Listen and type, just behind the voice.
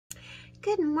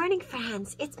Good morning,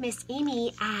 friends. It's Miss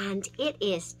Amy, and it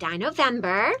is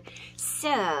Dino-vember.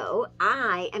 So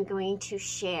I am going to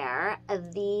share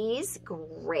these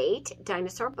great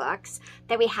dinosaur books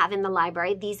that we have in the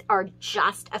library. These are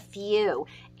just a few,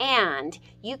 and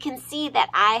you can see that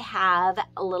I have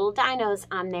little dinos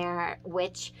on there,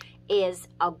 which is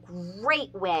a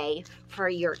great way for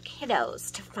your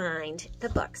kiddos to find the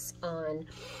books on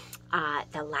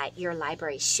your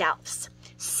library shelves.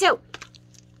 So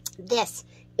this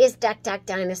is Duck, Duck,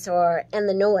 Dinosaur and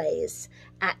the Noise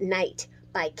at Night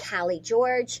by Callie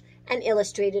George and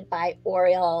illustrated by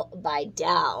Oriel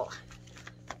Vidal.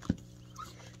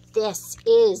 This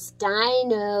is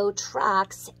Dino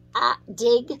Trucks at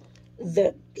Dig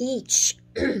the Beach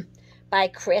by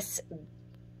Chris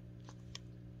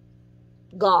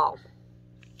Gall.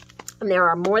 And there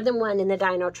are more than one in the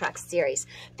Dino Trucks series.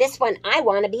 This one, I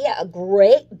Want to Be a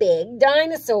Great Big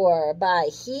Dinosaur by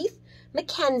Heath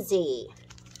Mackenzie.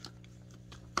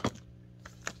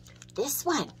 This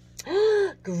one,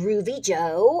 Groovy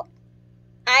Joe,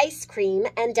 Ice Cream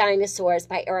and Dinosaurs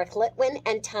by Eric Litwin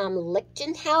and Tom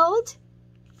Lichtenheld.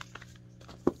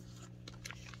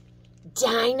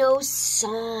 Dino's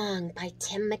Song by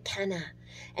Tim McKenna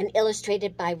and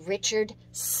illustrated by Richard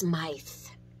Smythe.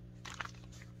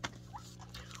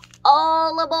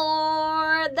 All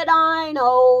Aboard the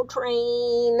Dino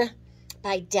Train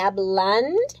by Deb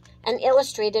Lund and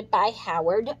illustrated by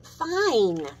Howard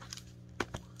Fine.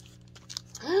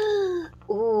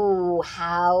 Ooh,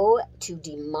 How to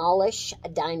Demolish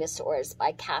Dinosaurs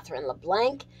by Catherine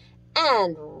LeBlanc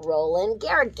and Roland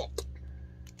Garrett.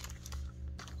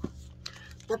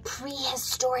 The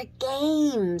Prehistoric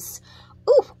Games.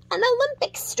 Ooh, an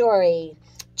Olympic story.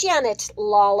 Janet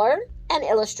Lawler and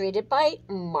illustrated by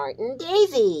Martin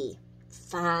Davey.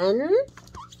 Fun.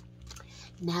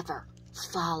 Never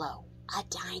Follow a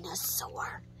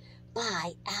Dinosaur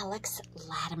by Alex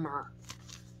Latimer.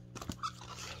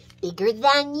 Bigger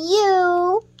Than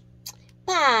You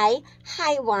by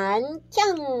Haiwan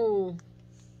Young.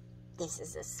 This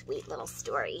is a sweet little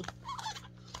story.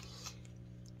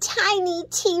 Tiny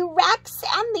T-Rex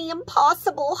and the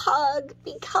Impossible Hug,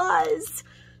 because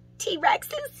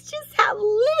T-Rexes just have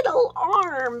little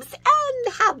arms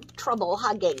and have trouble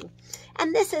hugging.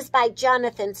 And this is by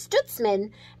Jonathan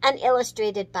Stutzman and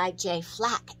illustrated by Jay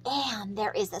Flack. And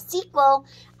there is a sequel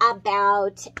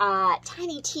about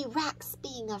Tiny T-Rex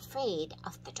being afraid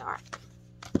of the dark.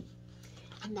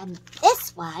 And then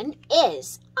this one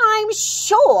is I'm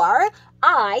Sure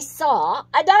I Saw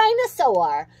a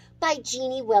Dinosaur by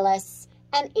Jeannie Willis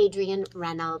and Adrian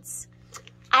Reynolds.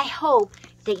 I hope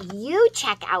that you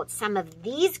check out some of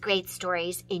these great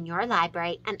stories in your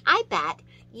library, and I bet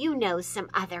you know some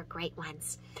other great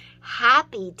ones.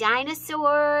 Happy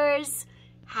dinosaurs!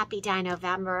 Happy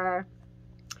Dino-vember!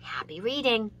 Happy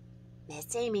reading!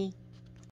 Miss Amy.